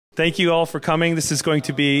Thank you all for coming. This is going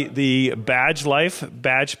to be the Badge Life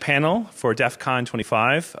badge panel for DEFCON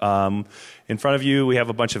 25. In front of you, we have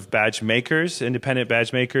a bunch of badge makers, independent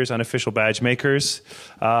badge makers, unofficial badge makers.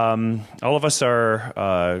 All of us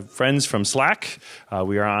are friends from Slack.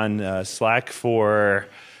 We are on Slack for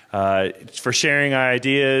sharing our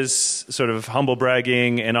ideas, sort of humble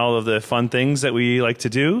bragging, and all of the fun things that we like to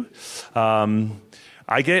do.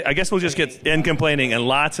 I guess we'll just get in complaining and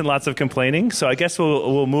lots of complaining. So I guess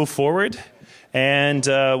we'll move forward, and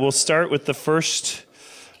we'll start with the first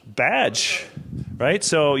badge, right?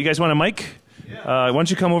 So you guys want a mic? Yeah. Why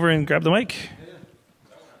don't you come over and grab the mic?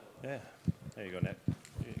 Yeah. There you go, Ned. There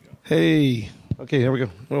you go. Hey. Okay, here we go.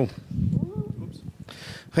 Whoa. Oops.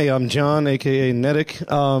 Hey, I'm John, a.k.a.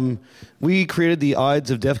 Nedic. We created the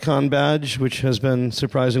Ides of DEFCON badge, which has been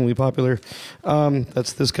surprisingly popular.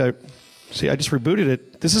 That's this guy. See, I just rebooted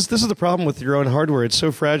it. This is the problem with your own hardware. It's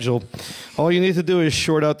so fragile. All you need to do is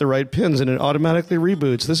short out the right pins, and it automatically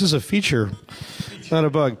reboots. This is a feature, not a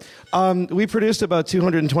bug. We produced about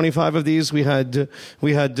 225 of these. We had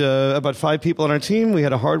about 5 people on our team. We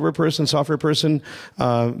had a hardware person, software person.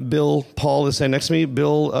 Bill Paul is sitting next to me.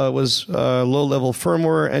 Bill was a low-level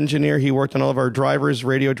firmware engineer. He worked on all of our drivers,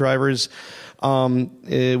 radio drivers.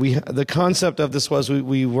 The concept of this was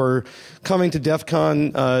we were coming to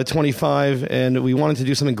DEFCON 25, and we wanted to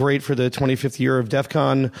do something great for the 25th year of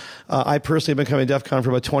DEFCON. I personally have been coming to DEFCON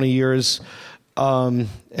for about 20 years.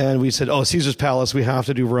 And we said, oh, Caesar's Palace, we have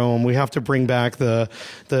to do Rome. We have to bring back the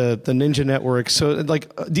Ninja Network. So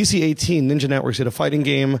like DC-18, Ninja Networks did a fighting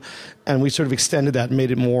game, and we sort of extended that and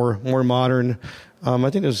made it more modern.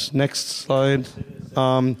 I think there's next slide.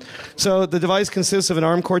 So the device consists of an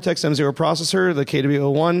ARM Cortex-M0 processor. The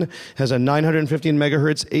KW01 has a 915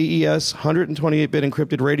 megahertz AES 128-bit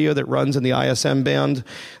encrypted radio that runs in the ISM band.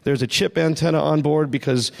 There's a chip antenna on board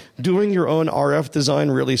because doing your own RF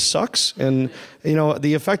design really sucks. And you know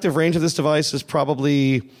the effective range of this device is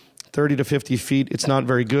probably 30 to 50 feet. It's not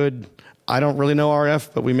very good. I don't really know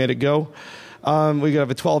RF, but we made it go. We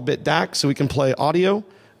have a 12-bit DAC, so we can play audio.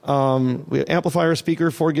 We have amplifier, speaker,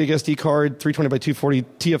 4 gig SD card, 320 by 240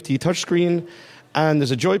 TFT touchscreen, and there's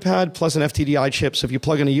a joypad plus an FTDI chip. So if you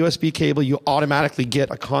plug in a USB cable, you automatically get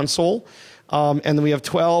a console. And then we have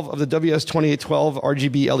 12 of the WS2812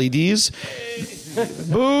 RGB LEDs.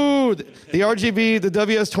 Boo! The RGB, the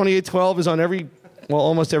WS2812 is on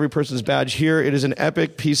almost every person's badge here. It is an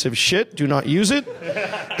epic piece of shit. Do not use it.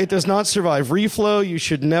 It does not survive reflow. You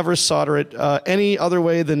should never solder it any other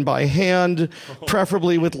way than by hand,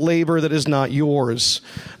 preferably with labor that is not yours.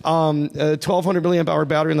 1200 milliamp hour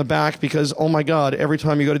battery in the back because, oh my God, every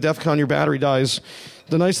time you go to DEFCON, your battery dies.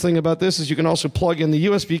 The nice thing about this is you can also plug in the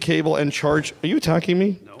USB cable and charge. Are you attacking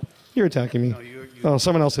me? No. You're attacking me. No, you're... Oh,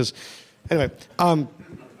 someone else is. Anyway,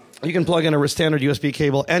 you can plug in a standard USB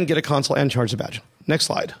cable and get a console and charge the badge. Next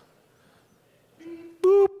slide.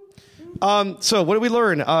 Boop. So what did we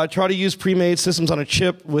learn? Try to use pre-made systems on a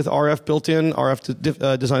chip with RF built in.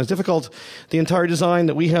 RF design is difficult. The entire design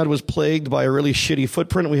that we had was plagued by a really shitty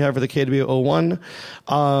footprint we have for the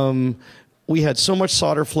KW01. We had so much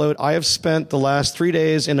solder float. I have spent the last 3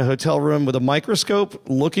 days in a hotel room with a microscope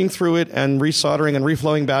looking through it and resoldering and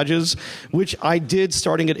reflowing badges, which I did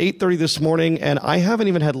starting at 8:30 this morning, and I haven't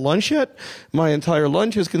even had lunch yet. My entire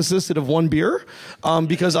lunch has consisted of 1 beer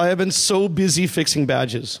because I have been so busy fixing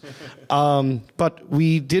badges. But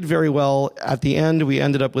we did very well. At the end, we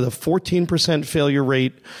ended up with a 14% failure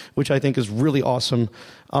rate, which I think is really awesome.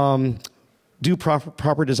 Do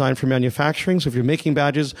proper design for manufacturing. So if you're making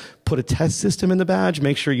badges, put a test system in the badge.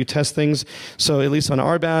 Make sure you test things. So at least on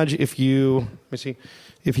our badge, if you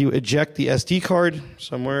eject the SD card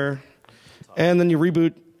somewhere, and then you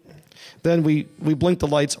reboot, then we blink the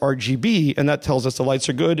lights RGB, and that tells us the lights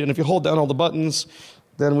are good. And if you hold down all the buttons,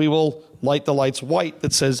 then we will light the lights white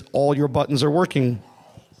that says all your buttons are working.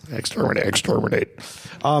 Exterminate, exterminate.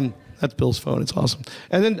 That's Bill's phone. It's awesome.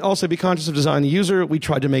 And then also be conscious of design the user. We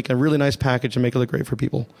tried to make a really nice package and make it look great for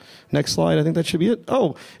people. Next slide. I think that should be it.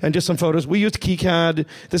 Oh, and just some photos. We used KiCad.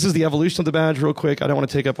 This is the evolution of the badge real quick. I don't want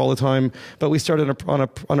to take up all the time. But we started on a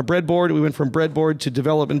breadboard. We went from breadboard to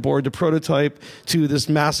development board to prototype to this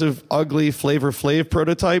massive, ugly Flavor Flav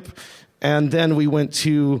prototype. And then we went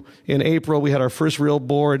to, in April, we had our first real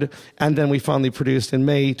board. And then we finally produced in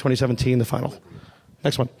May 2017 the final.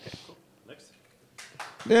 Next one.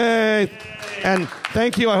 Yay! And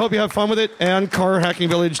thank you. I hope you have fun with it. And Car Hacking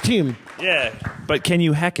Village team. Yeah, but can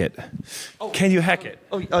you hack it? Can you hack it?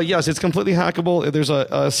 Yes, it's completely hackable. There's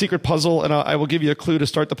a secret puzzle, and I will give you a clue to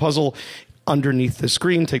start the puzzle underneath the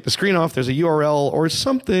screen. Take the screen off. There's a URL or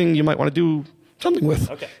something you might want to do something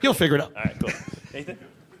with. Okay. You'll figure it out. All right, cool. Nathan?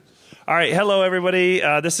 All right, hello everybody.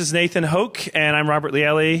 This is Nathan Hoke, and I'm Robert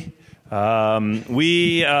Lieli.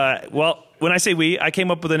 Well, when I say we, I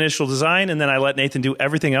came up with the initial design, and then I let Nathan do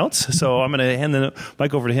everything else. So I'm going to hand the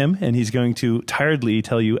mic over to him, and he's going to tiredly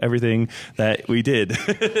tell you everything that we did.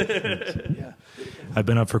 Yeah. I've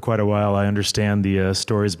been up for quite a while. I understand the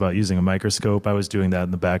stories about using a microscope. I was doing that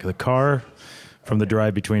in the back of the car from the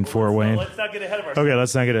drive between Fort Wayne. Let's not get ahead of ourselves. Okay,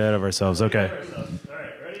 let's not get ahead of ourselves. Okay. All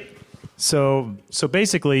right, ready? So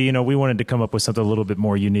basically, you know, we wanted to come up with something a little bit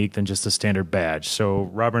more unique than just a standard badge. So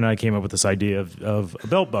Robert and I came up with this idea of a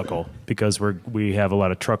belt buckle because we have a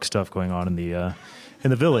lot of truck stuff going on in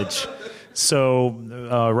the village. So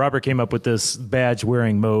Robert came up with this badge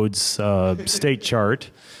wearing modes state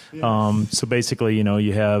chart. So basically, you know,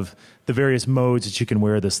 you have the various modes that you can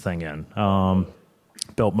wear this thing in.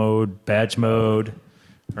 Belt mode, badge mode,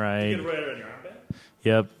 right? You can wear it on your armband?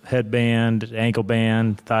 Yep, headband, ankle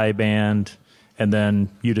band, thigh band, and then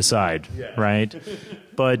you decide, right?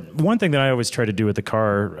 But one thing that I always try to do with the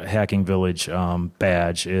Car Hacking Village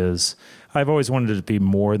badge is I've always wanted it to be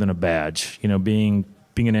more than a badge. You know, being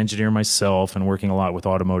an engineer myself and working a lot with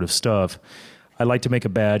automotive stuff, I like to make a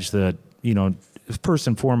badge that, you know, first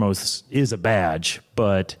and foremost is a badge,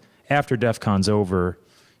 but after DEFCON's over,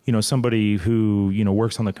 you know, somebody who, you know,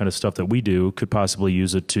 works on the kind of stuff that we do could possibly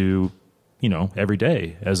use it to, you know, every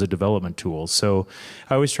day as a development tool. So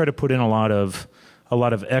I always try to put in a lot of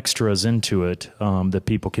extras into it that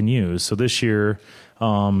people can use. So this year, you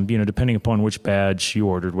know, depending upon which badge you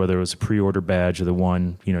ordered, whether it was a pre-order badge or the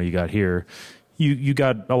one, you know, you got here, you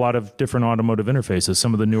got a lot of different automotive interfaces,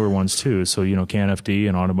 some of the newer ones too. So, you know, CAN-FD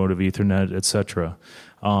and Automotive Ethernet, et cetera.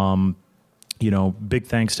 You know, big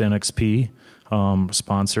thanks to NXP,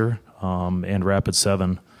 sponsor, and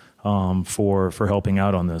Rapid7 for helping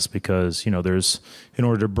out on this because, you know, in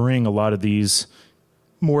order to bring a lot of these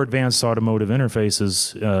more advanced automotive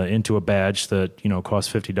interfaces into a badge that, you know,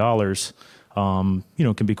 costs $50, you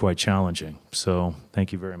know, can be quite challenging. So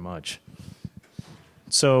thank you very much.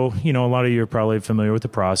 So, you know, a lot of you are probably familiar with the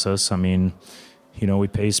process. I mean, you know, we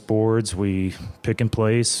paste boards, we pick and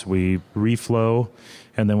place, we reflow,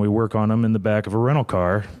 and then we work on them in the back of a rental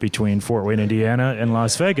car between Fort Wayne, Indiana and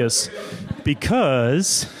Las Vegas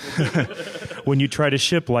because when you try to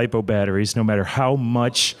ship LiPo batteries, no matter how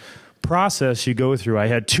much process you go through, I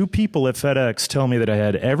had 2 people at FedEx tell me that I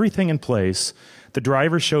had everything in place. The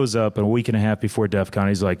driver shows up a week and a half before DEFCON.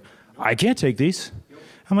 He's like, I can't take these.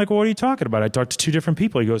 I'm like, well, what are you talking about? I talked to 2 different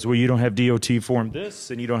people. He goes, well, you don't have DOT form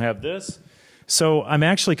this, and you don't have this. So I'm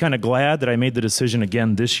actually kind of glad that I made the decision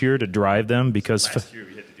again this year to drive them because Last year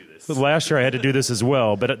we had to do this. Last year I had to do this as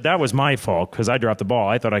well, but that was my fault because I dropped the ball.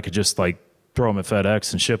 I thought I could just like throw them at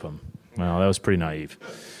FedEx and ship them. Well, that was pretty naive.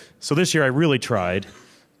 So this year I really tried,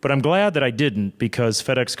 but I'm glad that I didn't because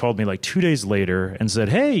FedEx called me like 2 days later and said,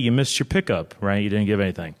 hey, you missed your pickup, right? You didn't give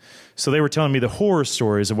anything. So they were telling me the horror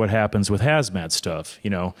stories of what happens with hazmat stuff.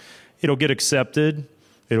 You know, it'll get accepted.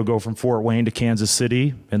 It'll go from Fort Wayne to Kansas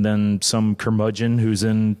City, and then some curmudgeon who's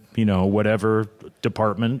in, you know, whatever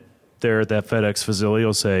department there at that FedEx facility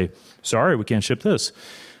will say, sorry, we can't ship this,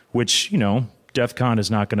 which, you know, DEFCON is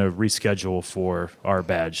not going to reschedule for our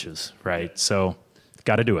badges, right? So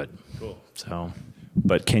got to do it. Cool. So,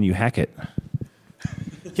 but can you hack it?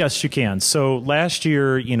 Yes, you can. So last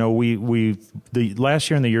year, you know, last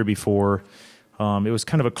year and the year before, it was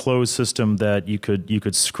kind of a closed system that you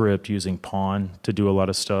could script using Pawn to do a lot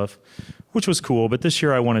of stuff, which was cool. But this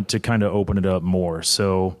year I wanted to kind of open it up more.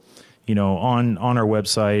 So, you know, on our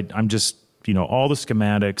website, I'm just, you know, all the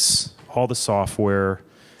schematics, all the software,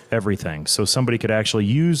 everything. So somebody could actually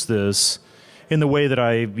use this in the way that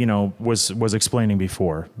I, you know, was explaining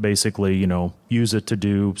before. Basically, you know, use it to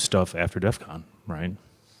do stuff after DEFCON, right?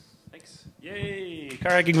 Thanks. Yay!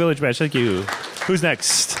 Car Hacking Village badge. Thank you. Who's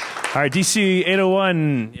next? All right, DC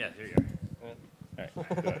 801. Yeah, here you are. All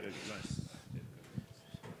right.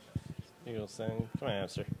 You go, Sam. Come on,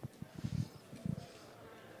 hamster.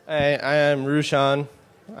 Hi, I am Rushan.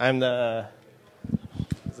 I'm the...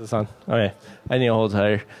 Is this on? Okay. I need a whole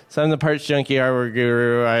tire. So I'm the parts junkie artwork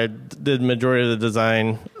guru. I did majority of the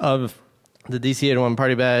design of the DC 801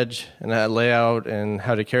 party badge and that layout and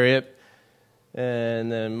how to carry it. And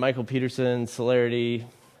then Michael Peterson, Celerity,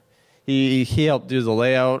 he helped do the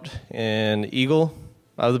layout and Eagle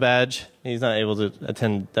of the badge. He's not able to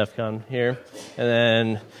attend DEFCON here. And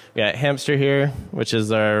then we got Hamster here, which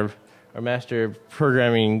is our master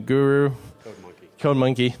programming guru. Code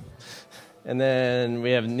Monkey. And then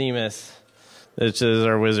we have Nemus, which is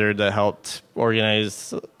our wizard that helped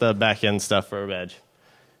organize the back-end stuff for our badge.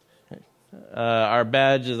 Our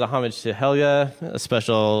badge is a homage to Helga, a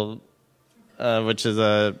special, which is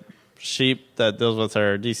a sheep that deals with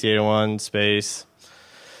our DC-801 space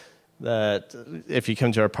that if you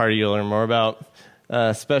come to our party, you'll learn more about.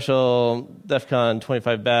 Special DEFCON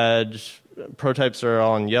 25 badge. Prototypes are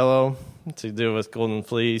all in yellow to deal with Golden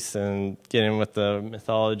Fleece and get in with the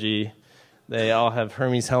mythology. They all have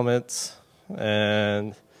Hermes helmets,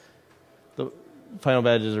 and the final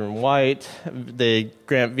badges are in white. They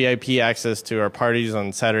grant VIP access to our parties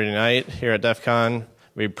on Saturday night here at DEFCON.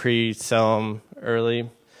 We pre-sell them early,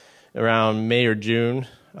 around May or June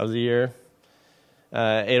of the year.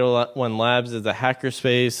 801 Labs is a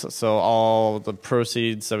hackerspace, so all the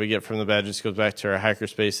proceeds that we get from the badges goes back to our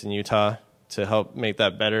hackerspace in Utah to help make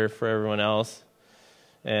that better for everyone else.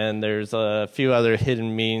 And there's a few other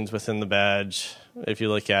hidden meanings within the badge. If you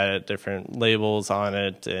look at it, different labels on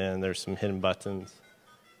it, and there's some hidden buttons.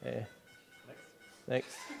 Okay.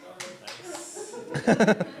 Next.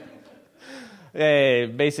 Okay,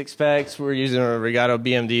 basic specs. We're using a Regato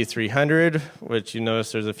BMD 300, which you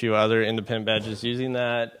notice there's a few other independent badges using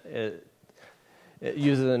that. It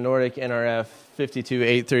uses a Nordic NRF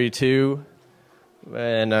 52832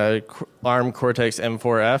 and a ARM Cortex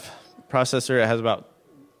M4F processor. It has about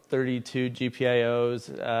 32 GPIOs,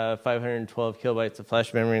 512 kilobytes of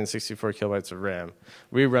flash memory, and 64 kilobytes of RAM.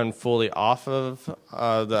 We run fully off of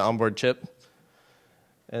the onboard chip.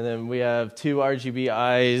 And then we have two RGB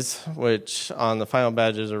eyes, which on the final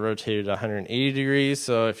badges are rotated 180 degrees.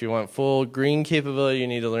 So if you want full green capability, you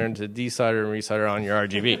need to learn to desolder and resolder on your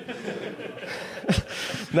RGB.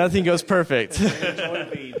 Nothing goes perfect.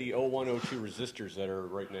 The 0102 resistors that are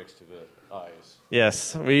right next to the eyes.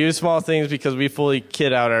 Yes, we use small things because we fully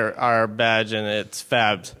kit out our badge, and it's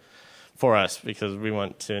fabbed for us because we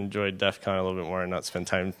want to enjoy DEFCON a little bit more and not spend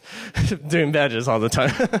time doing badges all the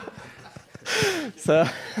time. So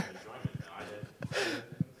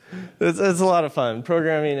it's a lot of fun.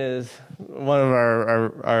 Programming is one of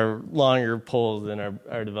our longer pulls in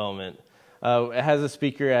our development. It has a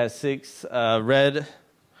speaker at 6 red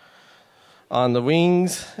on the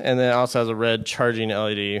wings, and then it also has a red charging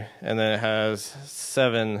LED, and then it has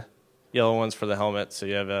 7 yellow ones for the helmet, so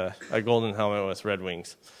you have a golden helmet with red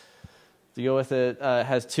wings. To go with it, it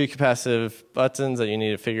has 2 capacitive buttons that you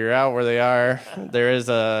need to figure out where they are. There is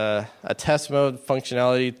a test mode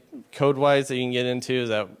functionality code-wise that you can get into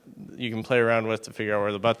that you can play around with to figure out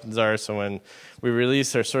where the buttons are. So when we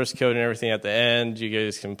release our source code and everything at the end, you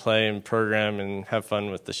guys can play and program and have fun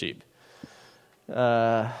with the sheep.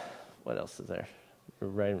 What else is there? We're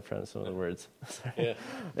right in front of some of the words. Yeah.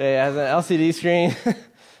 It has an LCD screen,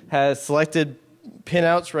 has selected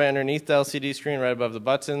pinouts right underneath the LCD screen, right above the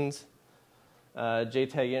buttons.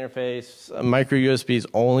 JTAG interface, micro USBs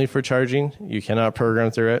only for charging. You cannot program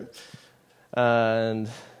through it. And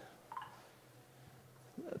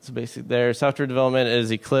that's basic there. Software development is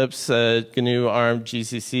Eclipse, GNU, ARM,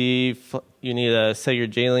 GCC. You need a Sega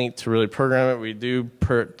J-Link to really program it. We do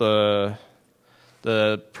put the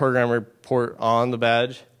programmer port on the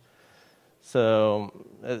badge. So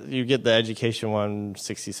you get the education one,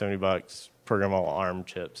 60, 70 bucks, program all ARM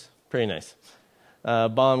chips. Pretty nice.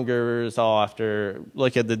 Bomb Gerbers all after,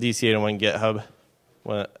 look at the DC-801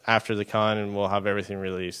 GitHub after the con, and we'll have everything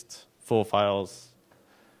released, full files,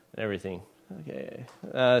 everything. Okay,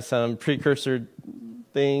 some precursor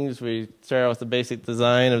things. We started with the basic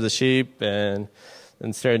design of the sheep, and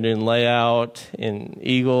then started doing layout in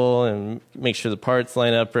Eagle, and make sure the parts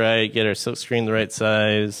line up right, get our silk screen the right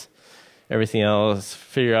size, everything else,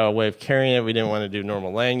 figure out a way of carrying it. We didn't want to do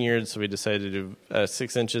normal lanyards, so we decided to do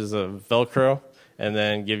 6 inches of Velcro, and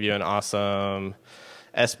then give you an awesome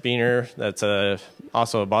S-beaner that's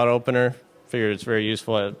also a bottle opener. Figured it's very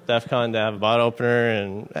useful at DEFCON to have a bottle opener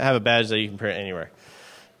and have a badge that you can print anywhere.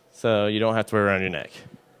 So you don't have to wear it around your neck.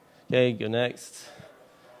 Okay, go next.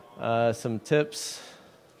 Some tips.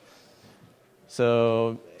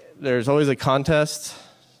 So there's always a contest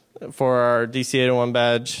for our DC-801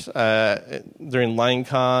 badge. During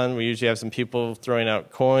LineCon, we usually have some people throwing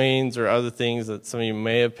out coins or other things that some of you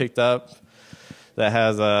may have picked up that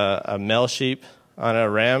has a male sheep on a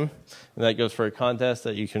ram, and that goes for a contest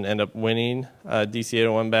that you can end up winning a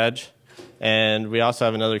DC-801 badge. And we also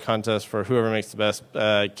have another contest for whoever makes the best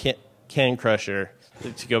can crusher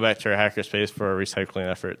to go back to our hackerspace for our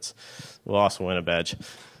recycling efforts. We'll also win a badge.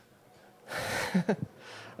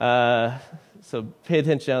 So pay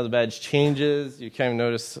attention how the badge changes. You kind of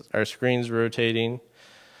notice our screens rotating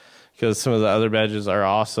because some of the other badges are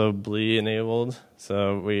also BLE enabled.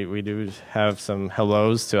 So we do have some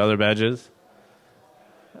hellos to other badges.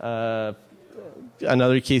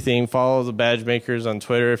 Another key thing, follow the badge makers on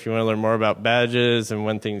Twitter if you want to learn more about badges and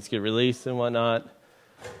when things get released and whatnot.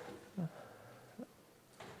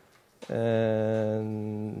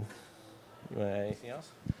 And You want to add anything else?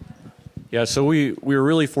 Yeah, so we were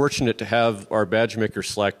really fortunate to have our badge maker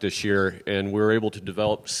Slack this year, and we were able to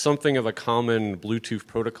develop something of a common Bluetooth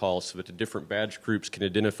protocol so that the different badge groups can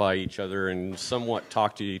identify each other and somewhat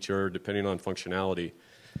talk to each other depending on functionality.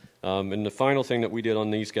 And the final thing that we did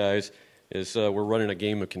on these guys is we're running a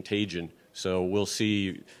game of contagion. So we'll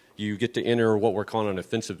see, you get to enter what we're calling an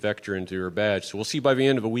offensive vector into your badge. So we'll see by the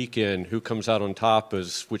end of a weekend who comes out on top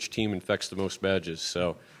as which team infects the most badges.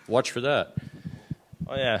 So watch for that.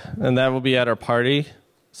 Oh, yeah, and that will be at our party.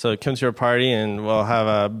 So come to our party, and we'll have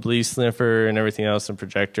a blee sniffer and everything else, and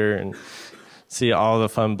projector, and see all the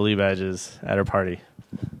fun blee badges at our party.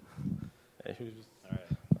 Hey, all right.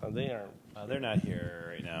 Oh, they're not here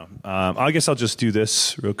right now. I guess I'll just do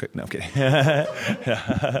this real quick. No, I'm kidding.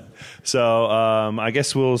 So I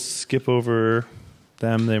guess we'll skip over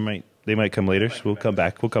them. They might come later. So we'll come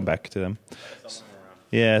back. We'll come back to them.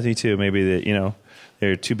 Yeah, me too. Maybe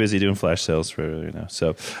they're too busy doing flash sales for right now.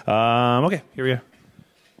 So, okay, here we go.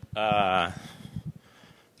 Hi,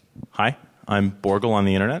 I'm Borgle on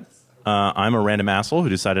the internet. I'm a random asshole who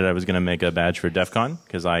decided I was going to make a badge for DEFCON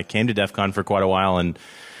because I came to DEFCON for quite a while and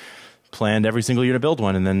planned every single year to build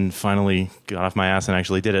one, and then finally got off my ass and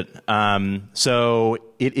actually did it. So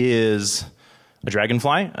it is a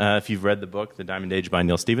dragonfly. If you've read the book, The Diamond Age by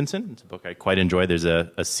Neil Stephenson, it's a book I quite enjoy. There's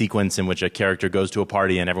a sequence in which a character goes to a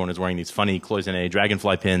party and everyone is wearing these funny cloisonne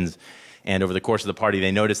dragonfly pins. And over the course of the party,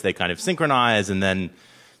 they notice they kind of synchronize. And then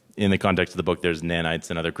in the context of the book, there's nanites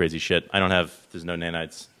and other crazy shit. There's no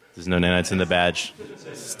nanites. There's no nanites in the badge,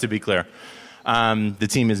 to be clear. The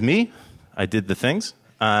team is me. I did the things.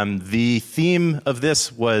 The theme of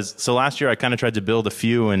this was, so last year I kind of tried to build a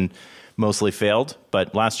few and mostly failed,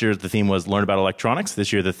 but last year the theme was learn about electronics.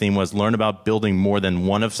 This year the theme was learn about building more than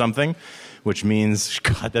one of something, which means,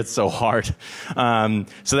 God, that's so hard.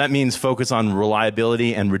 So that means focus on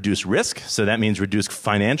reliability and reduce risk. So that means reduce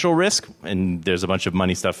financial risk, and there's a bunch of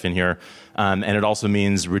money stuff in here. And it also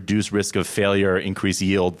means reduce risk of failure, increase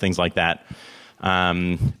yield, things like that.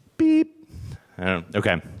 Beep. I don't know.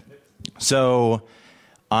 Okay. So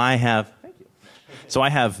I have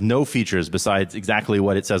no features besides exactly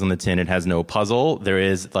what it says on the tin. It has no puzzle. There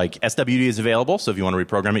is, like, SWD is available, so if you want to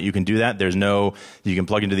reprogram it, you can do that. You can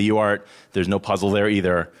plug into the UART. There's no puzzle there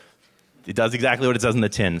either. It does exactly what it says on the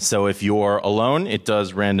tin. So if you're alone, it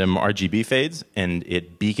does random RGB fades, and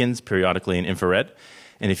it beacons periodically in infrared.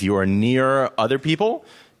 And if you are near other people,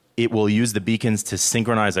 it will use the beacons to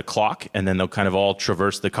synchronize a clock, and then they'll kind of all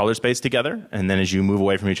traverse the color space together. And then as you move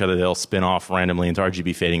away from each other, they'll spin off randomly into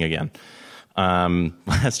RGB fading again.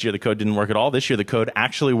 Last year the code didn't work at all. This year the code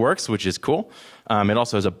actually works, which is cool. It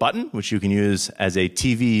also has a button, which you can use as a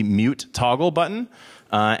TV mute toggle button.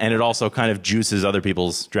 And it also kind of juices other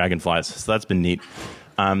people's dragonflies. So that's been neat.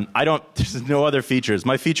 There's no other features.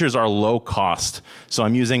 My features are low cost. So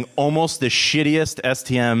I'm using almost the shittiest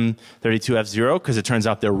STM32F0 because it turns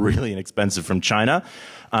out they're really inexpensive from China.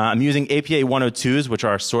 I'm using APA 102s, which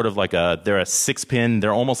are sort of like they're a 6-pin.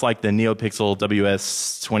 They're almost like the NeoPixel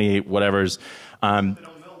WS28 whatevers.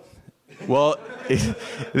 Well,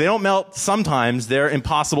 they don't melt sometimes. They're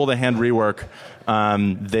impossible to hand rework.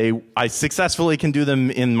 I successfully can do them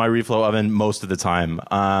in my reflow oven most of the time.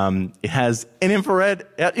 It has an infrared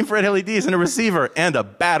LEDs and a receiver and a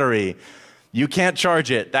battery. You can't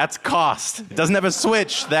charge it. That's cost. It doesn't have a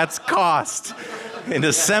switch. That's cost. In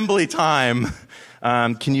assembly time.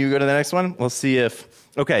 Can you go to the next one? We'll see if...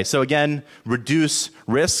 Okay, so again, reduce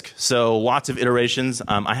risk. So lots of iterations.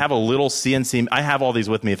 I have a little CNC... I have all these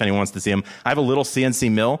with me if anyone wants to see them. I have a little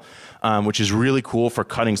CNC mill, which is really cool for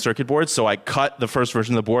cutting circuit boards. So I cut the first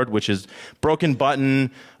version of the board, which is broken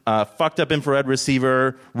button, fucked up infrared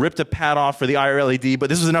receiver, ripped a pad off for the IR LED, but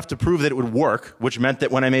this was enough to prove that it would work, which meant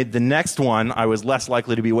that when I made the next one, I was less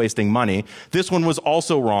likely to be wasting money. This one was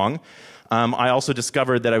also wrong. I also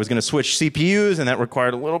discovered that I was going to switch CPUs, and that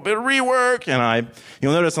required a little bit of rework. And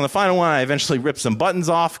you'll notice on the final one, I eventually ripped some buttons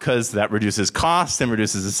off because that reduces cost and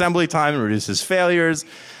reduces assembly time and reduces failures.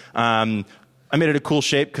 I made it a cool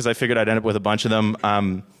shape because I figured I'd end up with a bunch of them.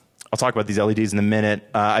 I'll talk about these LEDs in a minute.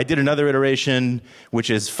 I did another iteration, which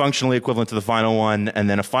is functionally equivalent to the final one, and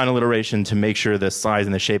then a final iteration to make sure the size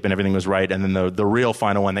and the shape and everything was right, and then the real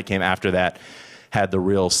final one that came after that had the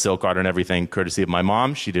real silk art and everything, courtesy of my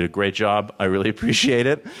mom. She did a great job. I really appreciate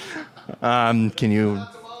it. Can you...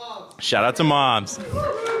 Shout out to moms.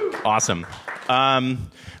 Awesome.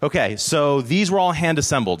 Okay, so these were all hand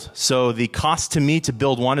assembled. So the cost to me to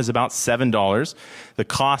build one is about $7. The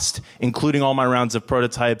cost, including all my rounds of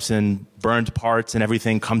prototypes and burned parts and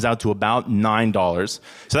everything, comes out to about $9.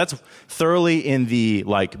 So that's thoroughly in the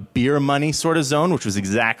like beer money sort of zone, which was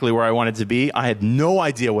exactly where I wanted to be. I had no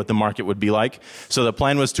idea what the market would be like. So the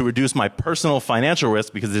plan was to reduce my personal financial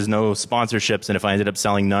risk because there's no sponsorships, and if I ended up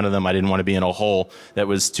selling none of them, I didn't want to be in a hole that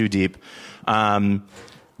was too deep.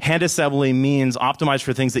 Hand assembly means optimized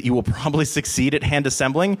for things that you will probably succeed at hand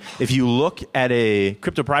assembling. If you look at a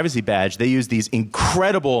crypto privacy badge, they use these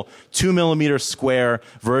incredible 2mm square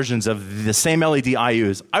versions of the same LED I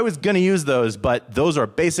use. I was going to use those, but those are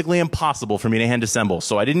basically impossible for me to hand assemble,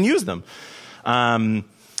 so I didn't use them.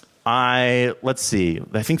 Let's see,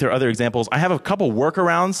 I think there are other examples. I have a couple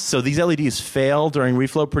workarounds. So these LEDs fail during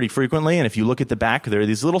reflow pretty frequently, and if you look at the back, there are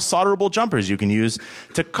these little solderable jumpers you can use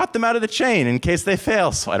to cut them out of the chain in case they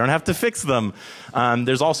fail, so I don't have to fix them.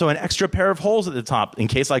 There's also an extra pair of holes at the top in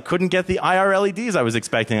case I couldn't get the IR LEDs I was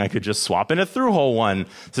expecting. I could just swap in a through-hole one.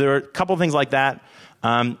 So there are a couple things like that.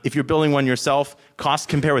 If you're building one yourself, cost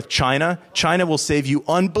compare with China. China will save you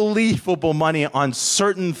unbelievable money on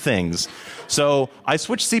certain things. So I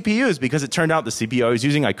switched CPUs because it turned out the CPU I was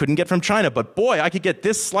using I couldn't get from China, but boy, I could get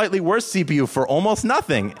this slightly worse CPU for almost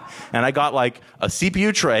nothing. And I got like a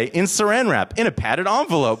CPU tray in saran wrap in a padded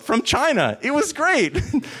envelope from China. It was great.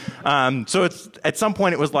 So at some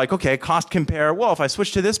point it was like, okay, cost compare. Well, if I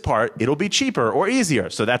switch to this part, it'll be cheaper or easier.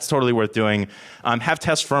 So that's totally worth doing. Have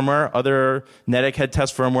test firmware. Other Netiq had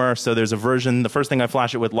test firmware. So there's a version. The first thing I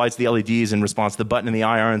flash it with lights the LEDs in response to the button and the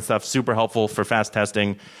IR and stuff. Super helpful for fast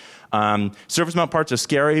testing. Surface mount parts are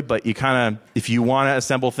scary, but you kind of, if you want to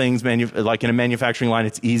assemble things like in a manufacturing line,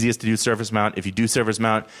 it's easiest to do surface mount. If you do surface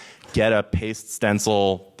mount, get a paste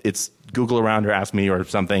stencil. It's Google around or ask me or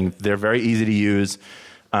something. They're very easy to use.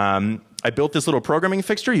 I built this little programming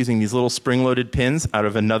fixture using these little spring-loaded pins out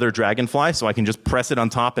of another Dragonfly, so I can just press it on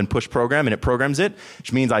top and push program, and it programs it,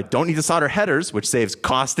 which means I don't need to solder headers, which saves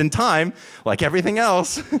cost and time, like everything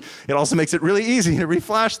else. It also makes it really easy to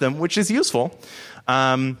reflash them, which is useful.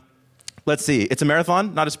 Let's see. It's a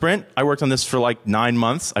marathon, not a sprint. I worked on this for like 9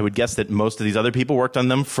 months. I would guess that most of these other people worked on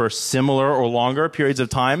them for similar or longer periods of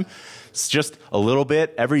time. It's just a little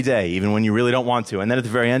bit every day, even when you really don't want to. And then at the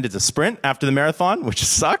very end, it's a sprint after the marathon, which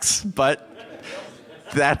sucks, but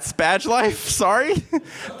that's badge life. Sorry.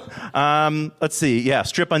 Let's see. Yeah,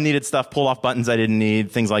 strip unneeded stuff, pull off buttons I didn't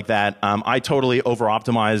need, things like that. I totally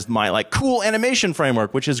over-optimized my like cool animation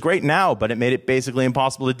framework, which is great now, but it made it basically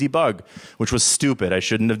impossible to debug, which was stupid. I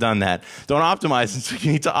shouldn't have done that. Don't optimize until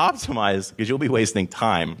you need to optimize, because you'll be wasting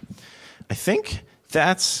time. I think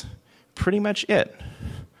that's pretty much it.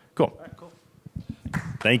 Cool.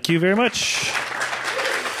 Thank you very much.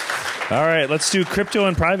 All right, let's do crypto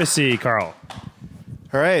and privacy, Carl.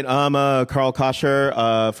 All right, I'm Carl Kosher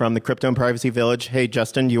from the Crypto and Privacy Village. Hey,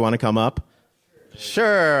 Justin, do you want to come up?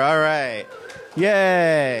 Sure, all right.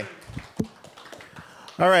 Yay.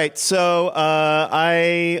 All right, so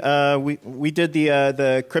we did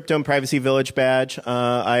the Crypto and Privacy Village badge.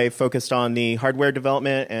 I focused on the hardware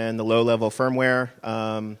development and the low-level firmware.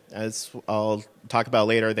 As I'll talk about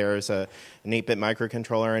later, there's an 8-bit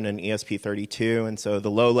microcontroller and an ESP32, and so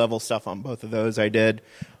the low-level stuff on both of those I did.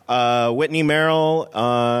 Whitney Merrill,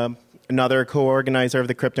 another co-organizer of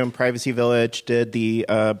the Crypto and Privacy Village, did the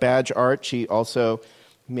badge art. She also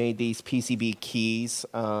made these PCB keys,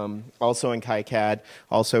 also in KiCad,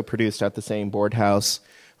 also produced at the same board house.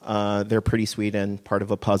 They're pretty sweet and part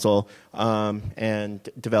of a puzzle, and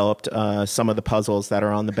developed some of the puzzles that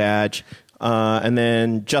are on the badge. And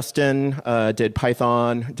then Justin did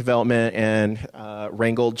Python development and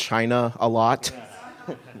wrangled China a lot.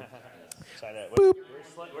 Boop.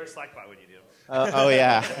 Where's Slackbot when you do? Oh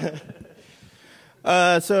yeah.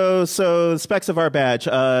 So specs of our badge.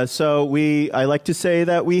 I like to say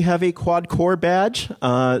that we have a quad core badge.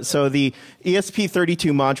 So the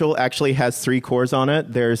ESP32 module actually has 3 cores on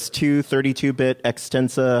it. There's 2 32-bit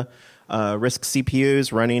Extensa RISC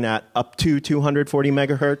CPUs running at up to 240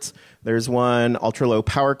 megahertz. There's one ultra-low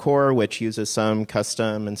power core, which uses some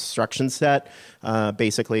custom instruction set,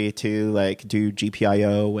 basically to like do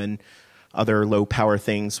GPIO and other low power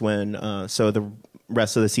things when so the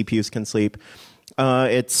rest of the CPUs can sleep.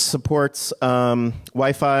 It supports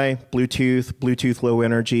Wi-Fi, Bluetooth low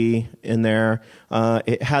energy in there.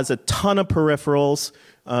 It has a ton of peripherals,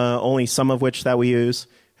 only some of which that we use.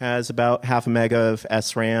 Has about half a mega of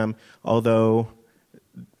SRAM, although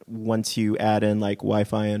once you add in like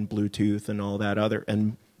Wi-Fi and Bluetooth and all that other,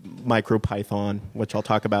 and MicroPython, which I'll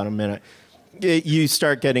talk about in a minute, you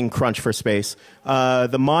start getting crunch for space.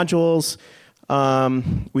 The modules,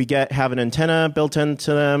 We have an antenna built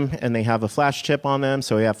into them, and they have a flash chip on them,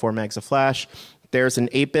 so we have 4 megs of flash. There's an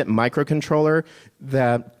 8-bit microcontroller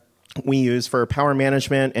that we use for power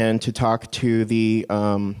management and to talk to the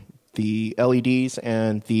LEDs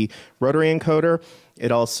and the rotary encoder.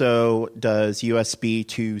 It also does USB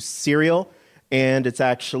to serial, and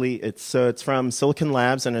it's from Silicon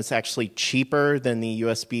Labs, and it's actually cheaper than the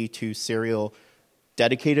USB to serial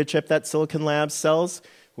dedicated chip that Silicon Labs sells,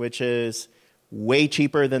 which is way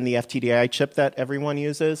cheaper than the FTDI chip that everyone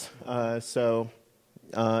uses. So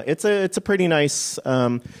it's a pretty nice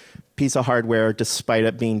piece of hardware, despite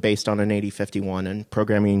it being based on an 8051, and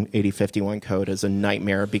programming 8051 code is a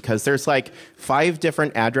nightmare because there's like 5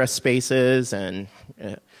 different address spaces, and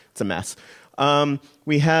it's a mess.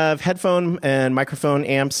 We have headphone and microphone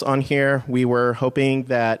amps on here. We were hoping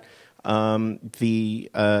that the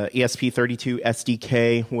ESP32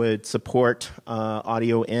 SDK would support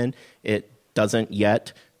audio in. It doesn't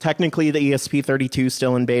yet. Technically, the ESP32 is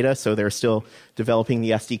still in beta, so they're still developing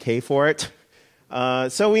the SDK for it.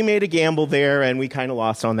 So we made a gamble there, and we kind of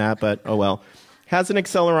lost on that, but oh well. Has an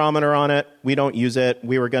accelerometer on it. We don't use it.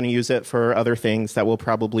 We were going to use it for other things that we'll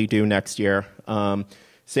probably do next year.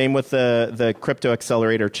 Same with the crypto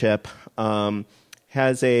accelerator chip.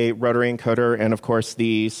 Has a rotary encoder, and of course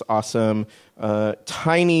these awesome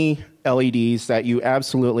tiny LEDs that you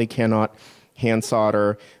absolutely cannot hand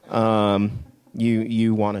solder.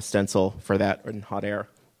 You want a stencil for that in hot air.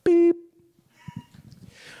 Beep.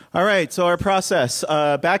 All right, so our process.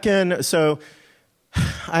 So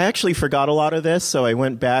I actually forgot a lot of this, so I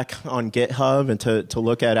went back on GitHub and to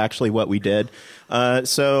look at actually what we did.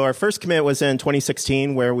 So our first commit was in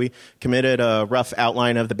 2016, where we committed a rough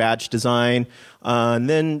outline of the badge design. And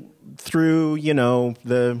then through,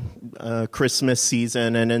 the Christmas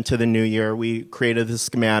season and into the new year, we created the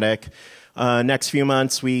schematic. Next few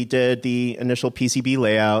months, we did the initial PCB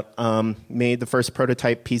layout, made the first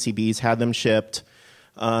prototype PCBs, had them shipped.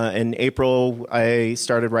 In April, I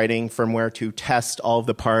started writing firmware to test all of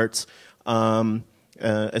the parts,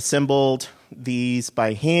 assembled these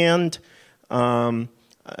by hand.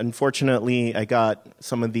 Unfortunately, I got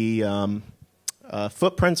some of the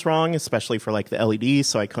footprints wrong, especially for like the LEDs,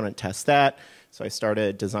 so I couldn't test that. So I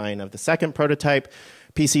started design of the second prototype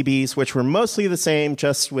PCBs, which were mostly the same,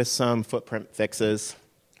 just with some footprint fixes.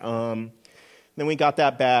 Then we got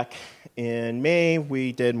that back in May.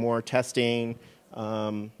 We did more testing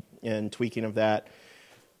and tweaking of that.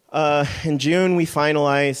 In June, we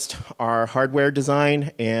finalized our hardware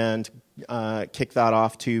design and kicked that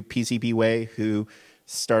off to PCBWay, who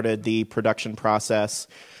started the production process.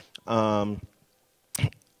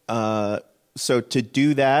 So to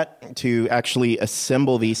do that, to actually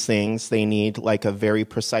assemble these things, they need like a very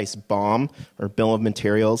precise BOM or bill of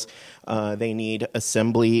materials. They need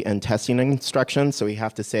assembly and testing instructions. So we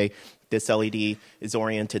have to say, this LED is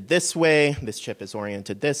oriented this way, this chip is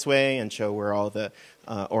oriented this way, and show where all the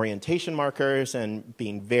orientation markers, and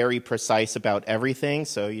being very precise about everything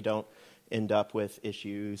so you don't end up with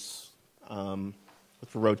issues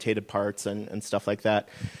with rotated parts and stuff like that.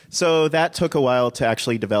 So that took a while to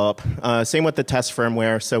actually develop. Same with the test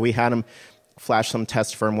firmware. So we had them flash some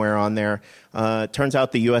test firmware on there. Turns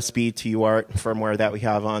out the USB to UART firmware that we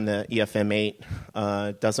have on the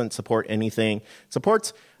EFM8 doesn't support anything. It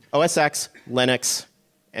supports OS X, Linux,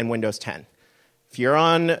 and Windows 10. If you're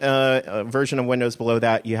on a version of Windows below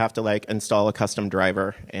that, you have to like install a custom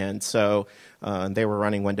driver. And so they were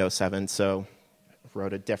running Windows 7, so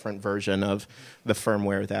wrote a different version of the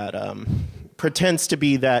firmware that pretends to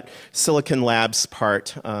be that Silicon Labs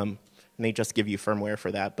part. And they just give you firmware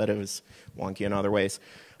for that, but it was wonky in other ways.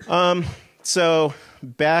 So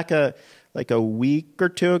back like a week or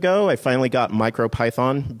two ago, I finally got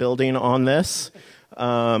MicroPython building on this.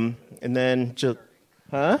 And then just,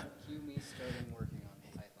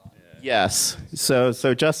 yes.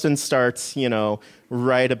 So Justin starts,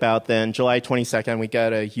 right about then. July 22nd, we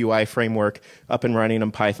got a UI framework up and running in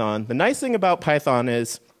Python. The nice thing about Python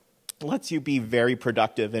is it lets you be very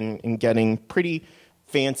productive in getting pretty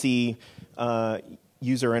fancy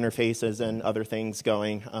user interfaces and other things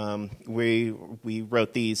going. We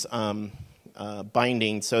wrote these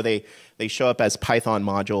bindings, so they show up as Python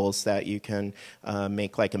modules that you can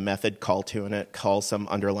make like a method call to, and it calls some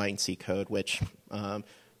underlying C code, which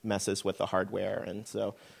messes with the hardware. And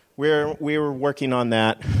so we were working on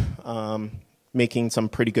that, making some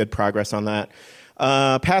pretty good progress on that.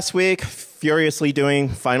 Past week, furiously doing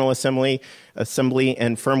final assembly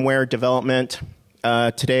and firmware development.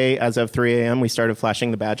 Today, as of 3 a.m., we started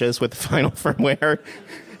flashing the badges with the final firmware.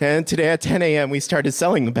 And today at 10 a.m., we started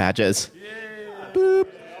selling the badges. Boop.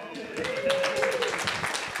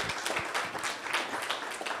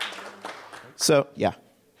 So, yeah.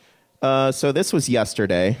 So this was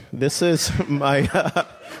yesterday. This is my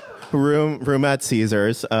room at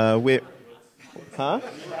Caesars.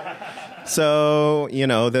 So, you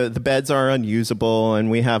know, the beds are unusable,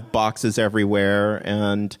 and we have boxes everywhere.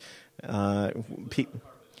 And,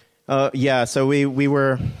 yeah, so we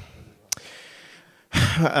were...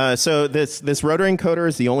 so this rotor encoder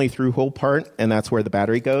is the only through-hole part, and that's where the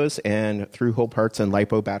battery goes. And through-hole parts and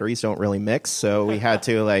LiPo batteries don't really mix, so we had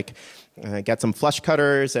to, like... get some flush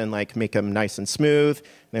cutters and like make them nice and smooth.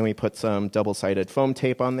 Then we put some double-sided foam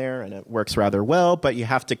tape on there, and it works rather well. But you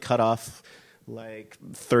have to cut off like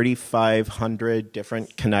 3,500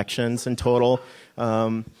 different connections in total.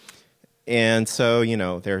 And so, you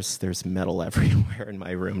know, there's metal everywhere in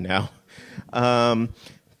my room now.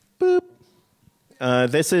 Boop.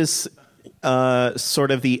 This is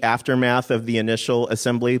sort of the aftermath of the initial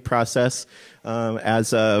assembly process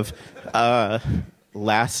as of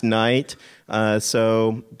last night.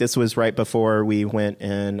 So this was right before we went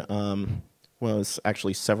and, well, it was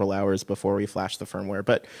actually several hours before we flashed the firmware.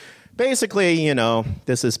 But basically, you know,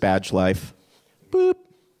 this is badge life. Boop.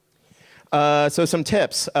 So some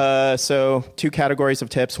tips. So 2 categories of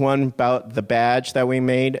tips. One about the badge that we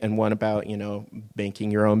made, and one about, you know,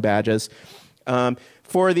 making your own badges.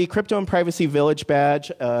 For the Crypto and Privacy Village badge,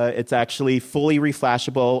 it's actually fully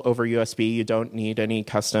reflashable over USB. You don't need any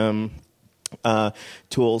custom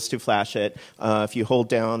tools to flash it. If you hold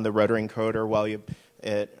down the rotor encoder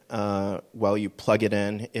while you plug it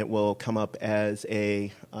in, it will come up as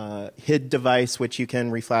a HID device, which you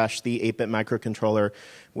can reflash the 8-bit microcontroller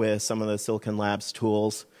with some of the Silicon Labs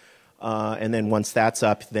tools. And then once that's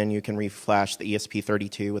up, then you can reflash the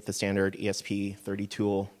ESP32 with the standard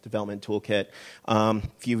ESP32 development toolkit.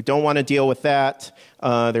 If you don't want to deal with that,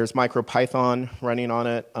 there's MicroPython running on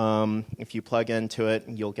it. If you plug into it,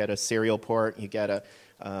 you'll get a serial port. You get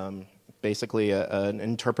basically an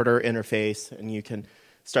interpreter interface, and you can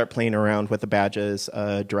start playing around with the badges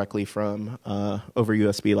directly from over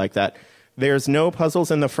USB like that. There's no puzzles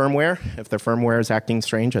in the firmware. If the firmware is acting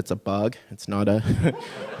strange, it's a bug. It's not a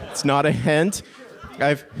it's not a hint.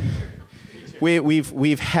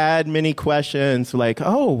 We've had many questions like,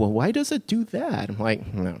 oh, well, why does it do that? I'm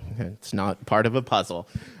like, no, it's not part of a puzzle.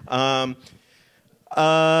 There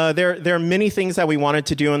are many things that we wanted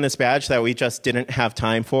to do in this badge that we just didn't have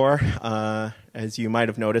time for. As you might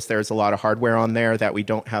have noticed, there's a lot of hardware on there that we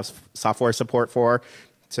don't have software support for.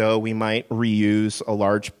 So we might reuse a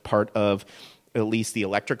large part of at least the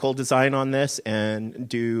electrical design on this and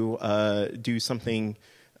do something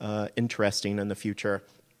interesting in the future.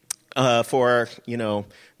 For, you know,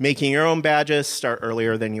 making your own badges, start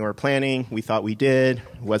earlier than you were planning. We thought we did.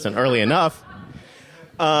 It wasn't early enough.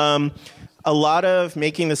 A lot of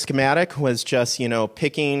making the schematic was just, you know,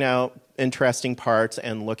 picking out interesting parts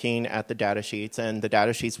and looking at the data sheets. And the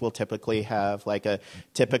data sheets will typically have like a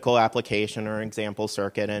typical application or example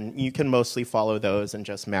circuit, and you can mostly follow those and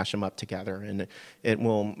just mash them up together, and it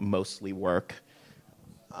will mostly work.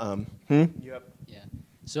 Yep. Yeah.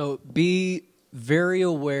 So be very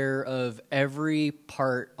aware of every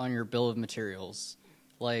part on your bill of materials.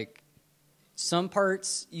 Like, some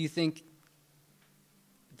parts you think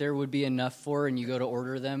there would be enough for, and you go to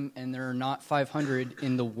order them, and there are not 500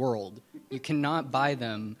 in the world. You cannot buy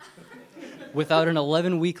them without an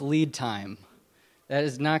 11-week lead time. That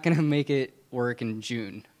is not going to make it work in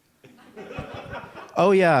June.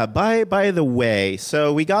 Oh yeah. By the way,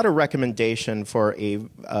 so we got a recommendation for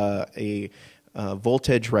a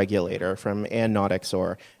voltage regulator from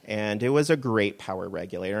Unofficial, and it was a great power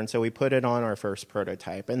regulator, and so we put it on our first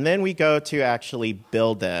prototype, and then we go to actually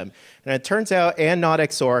build them, and it turns out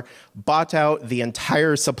Unofficial bought out the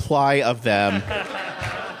entire supply of them.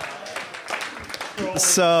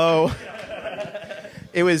 So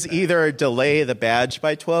it was either delay the badge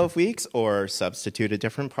by 12 weeks or substitute a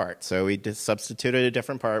different part. So we just substituted a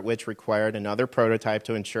different part, which required another prototype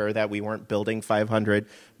to ensure that we weren't building 500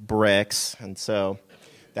 bricks. And so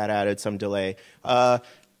that added some delay.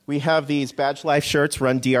 We have these badge life shirts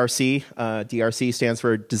run DRC. DRC stands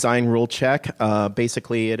for Design Rule Check.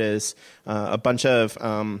 Basically, it is a bunch of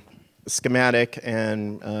schematic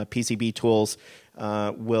and PCB tools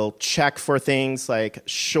will check for things like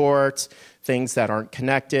shorts, things that aren't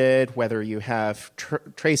connected, whether you have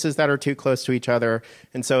traces that are too close to each other.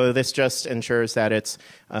 And so this just ensures that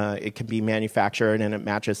it can be manufactured and it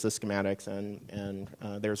matches the schematics. And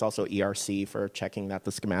there's also ERC for checking that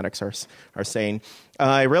the schematics are sane.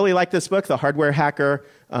 I really like this book, The Hardware Hacker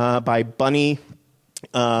by Bunny.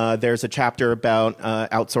 There's a chapter about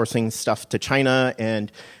outsourcing stuff to China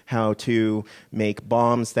and how to make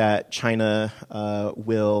bombs that China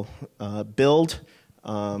will build.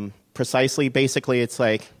 precisely. Basically, it's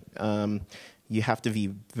like you have to be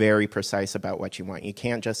very precise about what you want. You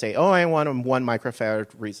can't just say, "Oh, I want a 1 microfarad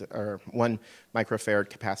or 1 microfarad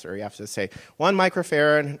capacitor." You have to say 1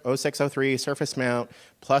 microfarad 0603 surface mount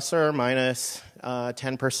plus or minus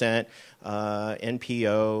 10%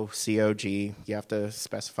 NPO COG. You have to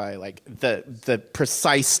specify like the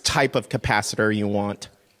precise type of capacitor you want.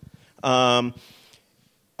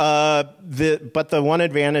 But the one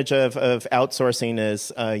advantage of outsourcing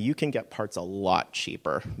is you can get parts a lot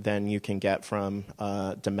cheaper than you can get from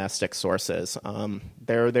domestic sources.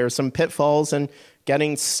 There's some pitfalls in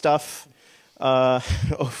getting stuff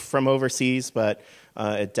from overseas, but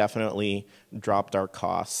it definitely dropped our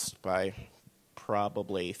costs by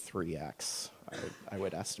probably 3x, I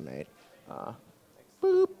would estimate.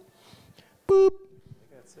 Boop, boop.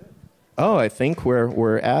 Oh, I think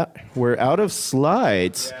we're out of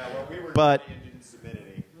slides. Yeah, well, we were but and didn't submit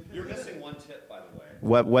any. You're missing one tip, by the way.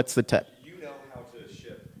 What's the tip? You know how to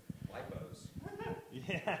ship lipos.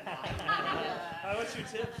 What's your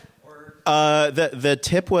tip? The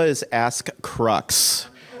tip was ask Crux.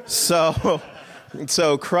 So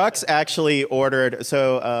Crux actually ordered.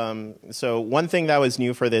 So one thing that was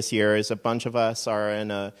new for this year is a bunch of us are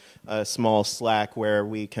in a small Slack where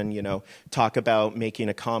we can talk about making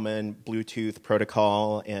a common Bluetooth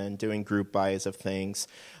protocol and doing group buys of things.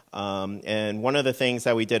 And one of the things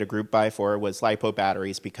that we did a group buy for was LiPo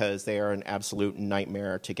batteries because they are an absolute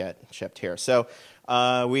nightmare to get shipped here. So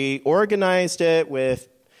we organized it with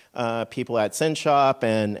people at SynShop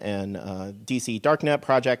and DC Darknet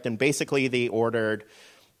Project, and basically they ordered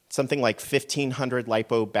something like 1,500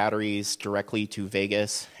 LiPo batteries directly to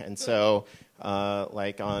Vegas. And so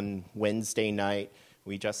like on Wednesday night,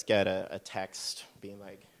 we just get a text being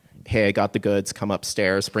like, "Hey, I got the goods, come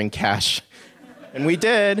upstairs, bring cash." And we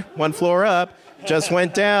did, 1 floor up, just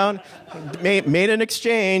went down, made an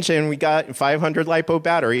exchange, and we got 500 LiPo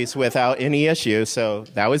batteries without any issue, so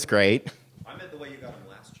that was great. I meant the way you got them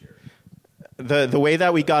last year. The way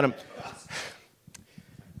that we got them.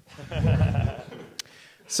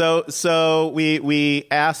 So we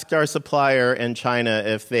asked our supplier in China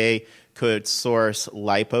if they could source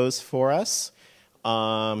LiPos for us,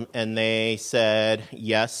 and they said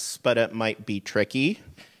yes, but it might be tricky.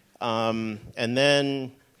 And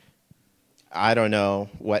then I don't know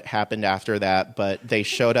what happened after that, but they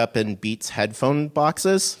showed up in Beats headphone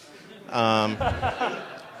boxes.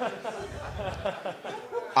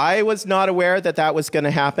 I was not aware that that was going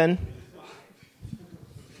to happen.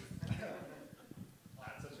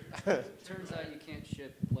 Turns out you can't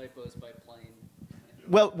ship LiPos by plane.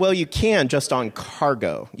 Well, you can just on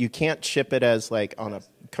cargo. You can't ship it as like on a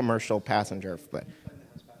commercial passenger. But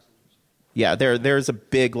yeah, there's a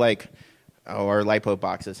big our LiPo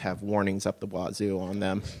boxes have warnings up the wazoo on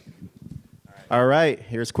them. All right,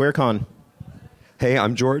 here's QueerCon. Hey,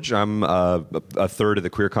 I'm George. I'm a third of the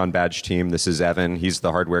QueerCon badge team. This is Evan. He's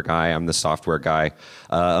the hardware guy. I'm the software guy.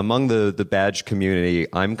 Among the badge community,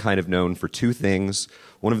 I'm kind of known for 2 things.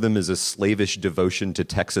 One of them is a slavish devotion to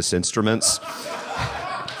Texas Instruments.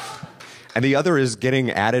 And the other is getting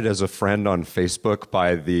added as a friend on Facebook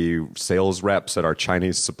by the sales reps at our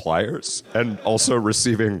Chinese suppliers, and also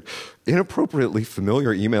receiving inappropriately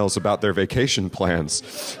familiar emails about their vacation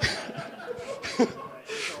plans.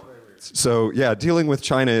 So, yeah, dealing with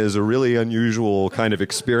China is a really unusual kind of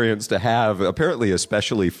experience to have, apparently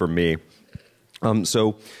especially for me.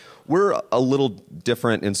 So we're a little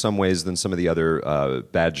different in some ways than some of the other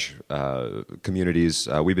badge communities.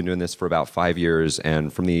 We've been doing this for about 5 years,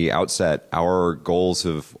 and from the outset, our goals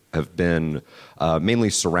have been mainly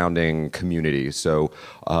surrounding community. So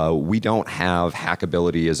we don't have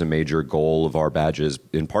hackability as a major goal of our badges,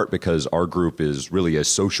 in part because our group is really a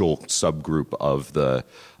social subgroup of the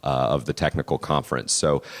technical conference.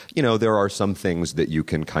 So, there are some things that you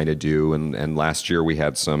can kind of do, and last year we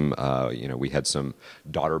had some, some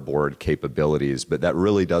daughter board capabilities, but that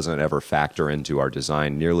really doesn't ever factor into our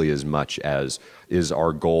design nearly as much as is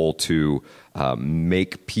our goal to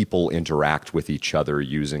make people interact with each other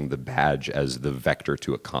using the badge as the vector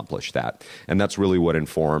to accomplish that. And that's really what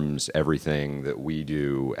informs everything that we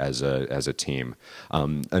do as a team.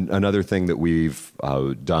 Another thing that we've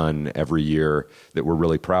done every year that we're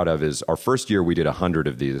really proud of is our first year we did 100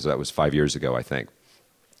 of these. That was 5 years ago, I think.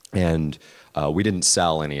 And we didn't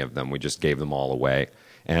sell any of them. We just gave them all away.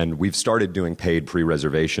 And we've started doing paid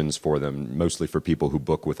pre-reservations for them, mostly for people who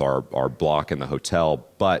book with our block in the hotel.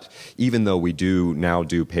 But even though we do now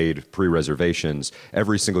do paid pre-reservations,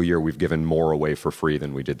 every single year we've given more away for free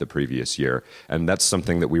than we did the previous year. And that's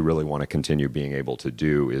something that we really want to continue being able to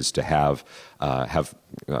do, is to have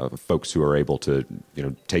folks who are able to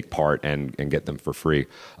take part and get them for free.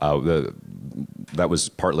 That was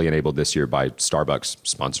partly enabled this year by Starbucks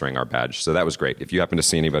sponsoring our badge, so that was great. If you happen to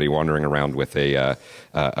see anybody wandering around with a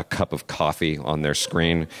cup of coffee on their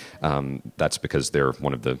screen, that's because they're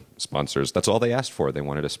one of the sponsors. That's all they asked for. They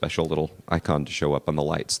wanted a special little icon to show up on the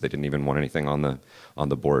lights. They didn't even want anything on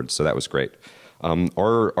the board, so that was great.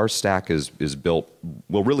 Our stack is built,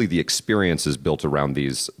 well, really the experience is built around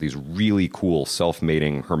these really cool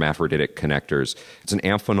self-mating hermaphroditic connectors. It's an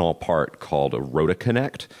Amphenol part called a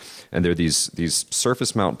RotaConnect, and they're these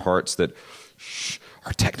surface mount parts that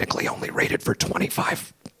are technically only rated for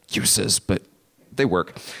 25 uses, but they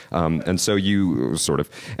work. And so the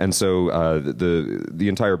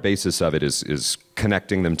entire basis of it is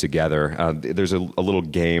connecting them together. There's a little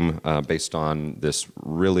game based on this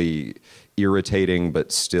really irritating but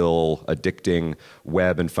still addicting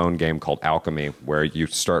web and phone game called Alchemy, where you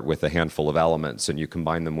start with a handful of elements and you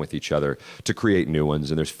combine them with each other to create new ones.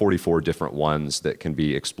 And there's 44 different ones that can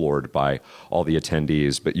be explored by all the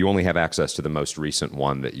attendees, but you only have access to the most recent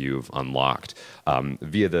one that you've unlocked.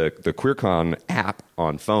 Via the QueerCon app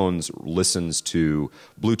on phones listens to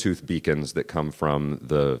Bluetooth beacons that come from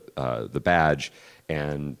the badge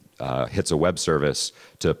and hits a web service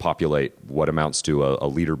to populate what amounts to a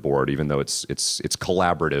leaderboard, even though it's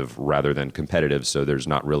collaborative rather than competitive, so there's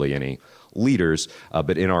not really any leaders.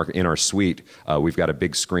 But in our suite, we've got a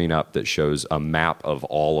big screen up that shows a map of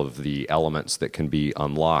all of the elements that can be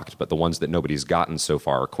unlocked, but the ones that nobody's gotten so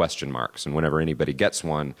far are question marks. And whenever anybody gets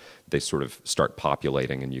one, they sort of start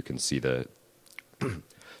populating, and you can see the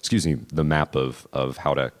the map of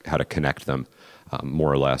how to connect them.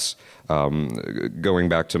 More or less. Going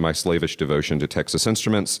back to my slavish devotion to Texas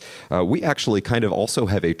Instruments, we actually kind of also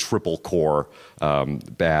have a triple core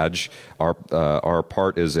badge. Our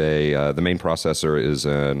part is the main processor is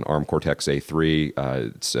an ARM Cortex A3.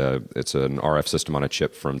 It's an RF system on a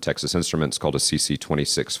chip from Texas Instruments called a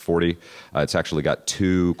CC2640. It's actually got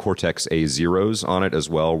two Cortex A0s on it as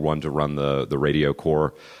well, one to run the radio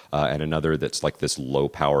core, and another that's like this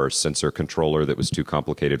low-power sensor controller that was too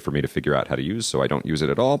complicated for me to figure out how to use, so I don't use it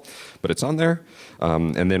at all, but it's on there.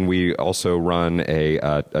 And then we also run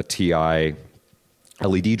a TI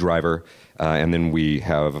LED driver, and then we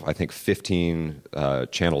have, I think, 15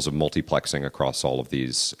 channels of multiplexing across all of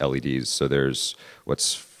these LEDs. So there's,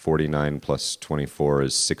 what's 49 plus 24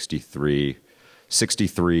 is 63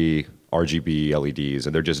 RGB LEDs,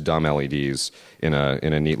 and they're just dumb LEDs in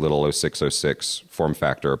a neat little 0606 form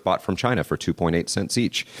factor, bought from China for 2.8 cents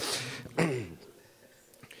each.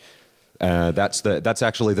 That's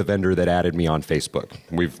actually the vendor that added me on Facebook.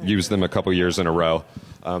 We've used them a couple years in a row.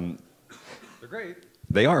 They're great.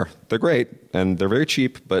 They are. They're great, and they're very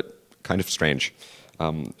cheap, but kind of strange.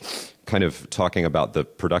 Kind of talking about the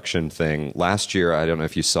production thing. Last year, I don't know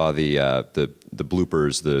if you saw the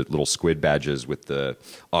bloopers, the little squid badges with the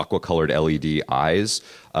aqua-colored LED eyes.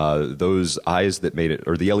 Those eyes that made it,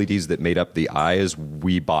 or the LEDs that made up the eyes,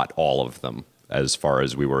 we bought all of them, as far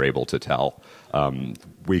as we were able to tell.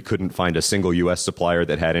 We couldn't find a single U.S. supplier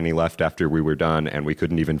that had any left after we were done, and we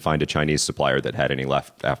couldn't even find a Chinese supplier that had any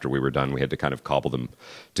left after we were done. We had to kind of cobble them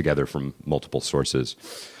together from multiple sources.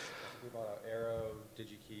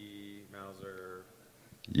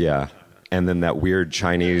 Yeah, and then that weird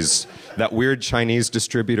Chinese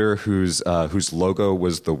distributor whose logo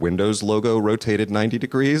was the Windows logo rotated 90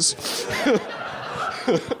 degrees.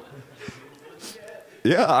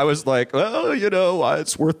 Yeah, I was like, well,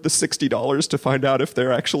 it's worth the $60 to find out if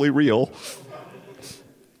they're actually real.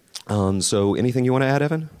 So, anything you want to add,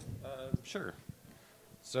 Evan? Sure.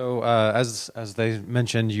 So, as they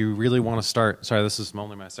mentioned, you really want to start. Sorry, this is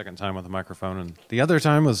only my second time with a microphone, and the other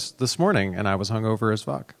time was this morning, and I was hungover as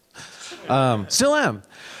fuck. Still am.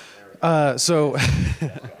 So,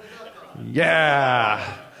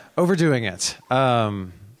 yeah, overdoing it.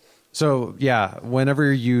 So, yeah,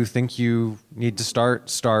 whenever you think you need to start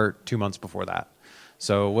 2 months before that.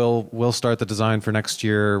 So we'll start the design for next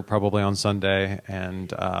year probably on Sunday,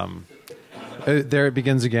 and there it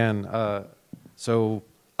begins again. So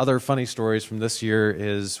other funny stories from this year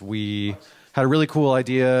is we had a really cool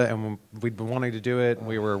idea, and we'd been wanting to do it, and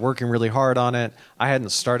we were working really hard on it. I hadn't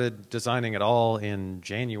started designing at all in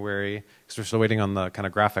January because we're still waiting on the kind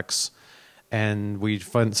of graphics. And we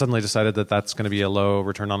suddenly decided that that's going to be a low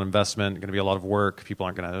return on investment, going to be a lot of work. People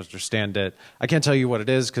aren't going to understand it. I can't tell you what it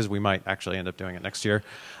is because we might actually end up doing it next year.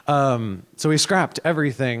 So we scrapped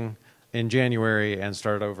everything in January and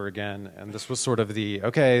started over again. And this was sort of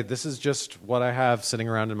okay, this is just what I have sitting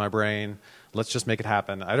around in my brain. Let's just make it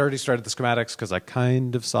happen. I'd already started the schematics because I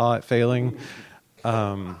kind of saw it failing.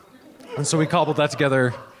 And so we cobbled that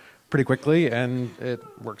together pretty quickly, and it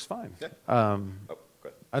works fine.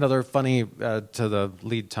 Another funny to the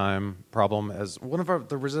lead time problem is one of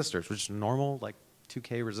the resistors, which is normal, like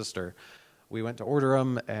 2K resistor. We went to order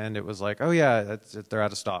them, and it was like, oh yeah, they're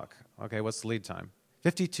out of stock. Okay, what's the lead time?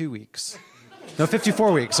 52 weeks. No,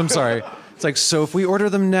 54 weeks. I'm sorry. It's like, so if we order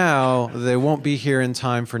them now, they won't be here in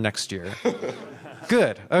time for next year.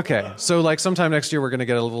 Good. Okay. So like sometime next year, we're going to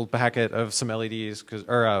get a little packet of some LEDs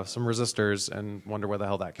or some resistors and wonder where the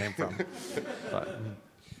hell that came from. But,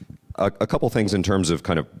 a couple things in terms of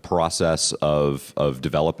kind of process of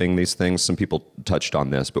developing these things. Some people touched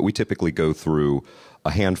on this, but we typically go through a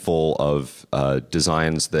handful of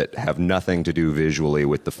designs that have nothing to do visually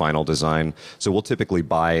with the final design. So we'll typically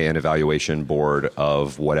buy an evaluation board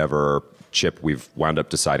of whatever chip we've wound up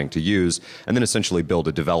deciding to use, and then essentially build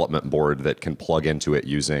a development board that can plug into it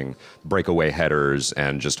using breakaway headers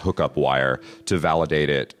and just hookup wire to validate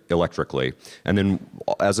it electrically. And then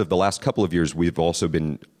as of the last couple of years, we've also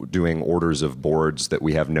been doing orders of boards that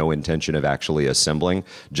we have no intention of actually assembling,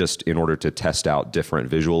 just in order to test out different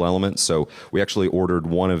visual elements. So we actually ordered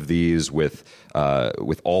one of these with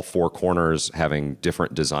all four corners having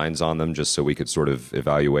different designs on them, just so we could sort of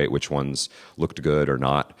evaluate which ones looked good or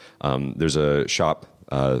not. There's a shop,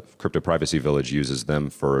 Crypto Privacy Village uses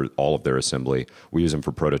them for all of their assembly. We use them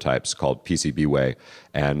for prototypes called PCBWay,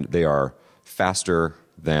 and they are faster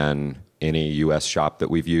than any U.S. shop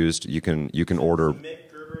that we've used. You can order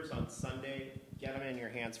Mick Gerber's on Sunday. Get them in your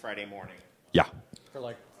hands Friday morning. Yeah. for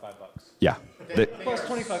like $5. Yeah. Plus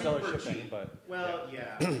 $25 shipping, but Well,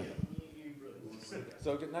 yeah.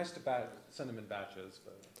 so nice to send them in batches.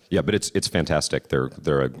 But. Yeah, but it's fantastic.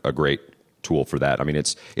 They're a great tool for that. I mean,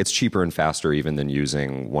 it's cheaper and faster even than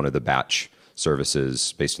using one of the batch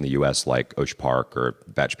services based in the U.S. like Osh Park or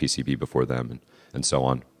Batch PCB before them, and so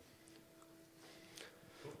on.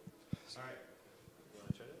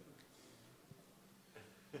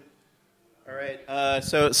 All right.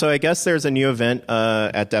 So I guess there's a new event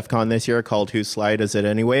at DEF CON this year called Whose Slide Is It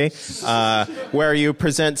Anyway? Where you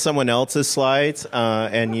present someone else's slides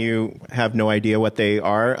and you have no idea what they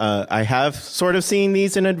are. I have sort of seen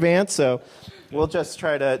these in advance, so we'll just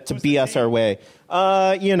try to BS our way.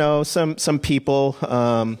 Some people,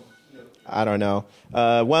 I don't know.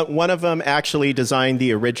 One of them actually designed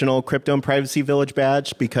the original Crypto and Privacy Village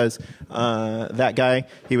badge because that guy,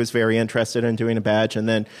 he was very interested in doing a badge, and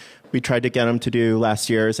then we tried to get him to do last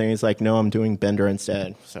year's, and he's like, no, I'm doing Bender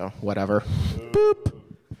instead. So whatever. Boop.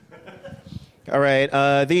 All right.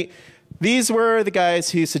 These were the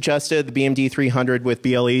guys who suggested the BMD 300 with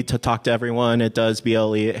BLE to talk to everyone. It does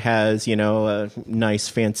BLE. It has, a nice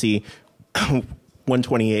fancy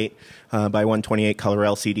 128 by 128 color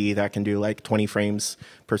LCD that can do like 20 frames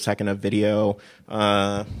per second of video.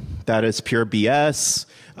 That is pure BS.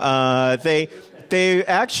 They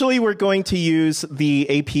actually were going to use the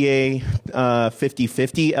APA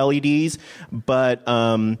 5050 LEDs, but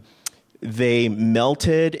they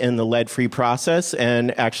melted in the lead-free process,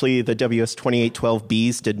 and actually the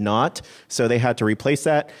WS2812Bs did not, so they had to replace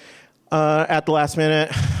that at the last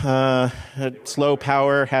minute. It's low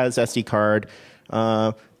power, has SD card,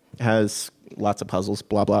 has lots of puzzles,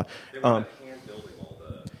 blah, blah. They were hand building all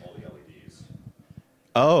the LEDs.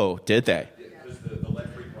 Oh, did they? Because the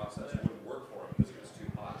lead-free process wouldn't work for them because it was too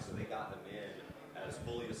hot, so they got them in as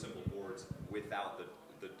fully assembled boards without the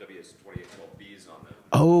WS2812Bs on them.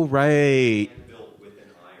 Oh, right. Hand built with an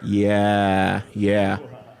iron. Yeah.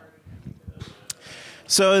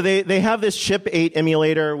 So they have this Chip 8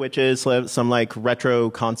 emulator, which is some like retro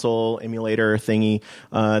console emulator thingy.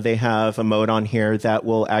 They have a mode on here that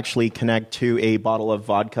will actually connect to a bottle of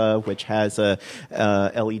vodka, which has a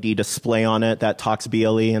LED display on it that talks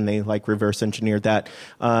BLE, and they like reverse engineered that.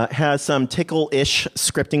 Has some tickle-ish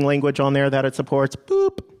scripting language on there that it supports.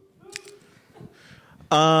 Boop.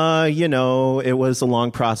 It was a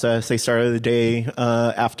long process. They started the day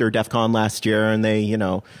after DEF CON last year, and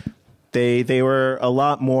they were a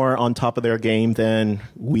lot more on top of their game than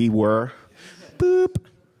we were. Boop.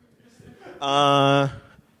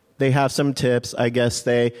 They have some tips. I guess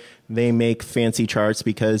they make fancy charts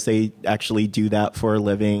because they actually do that for a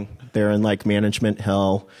living. They're in like management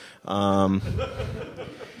hell. And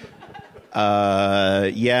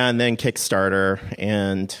then Kickstarter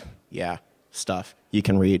and stuff. You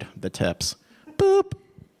can read the tips. Boop.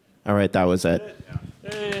 All right, that was it.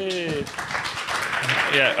 Hey.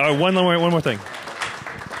 Yeah, one more thing.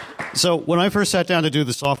 So when I first sat down to do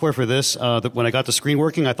the software for this, when I got the screen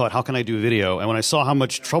working, I thought, how can I do video? And when I saw how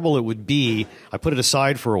much trouble it would be, I put it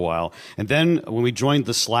aside for a while. And then when we joined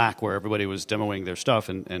the Slack where everybody was demoing their stuff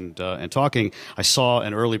and talking, I saw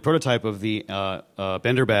an early prototype of the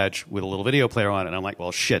Bender badge with a little video player on it. And I'm like,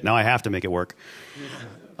 well, shit, now I have to make it work.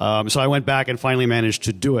 So I went back and finally managed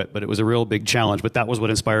to do it, but it was a real big challenge. But that was what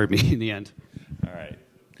inspired me in the end. All right.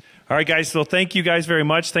 All right, guys. Well, thank you guys very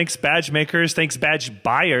much. Thanks, badge makers. Thanks, badge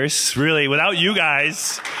buyers. Really, without you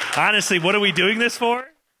guys, honestly, what are we doing this for?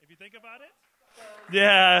 If you think about it.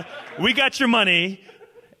 Yeah, we got your money,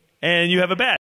 and you have a badge.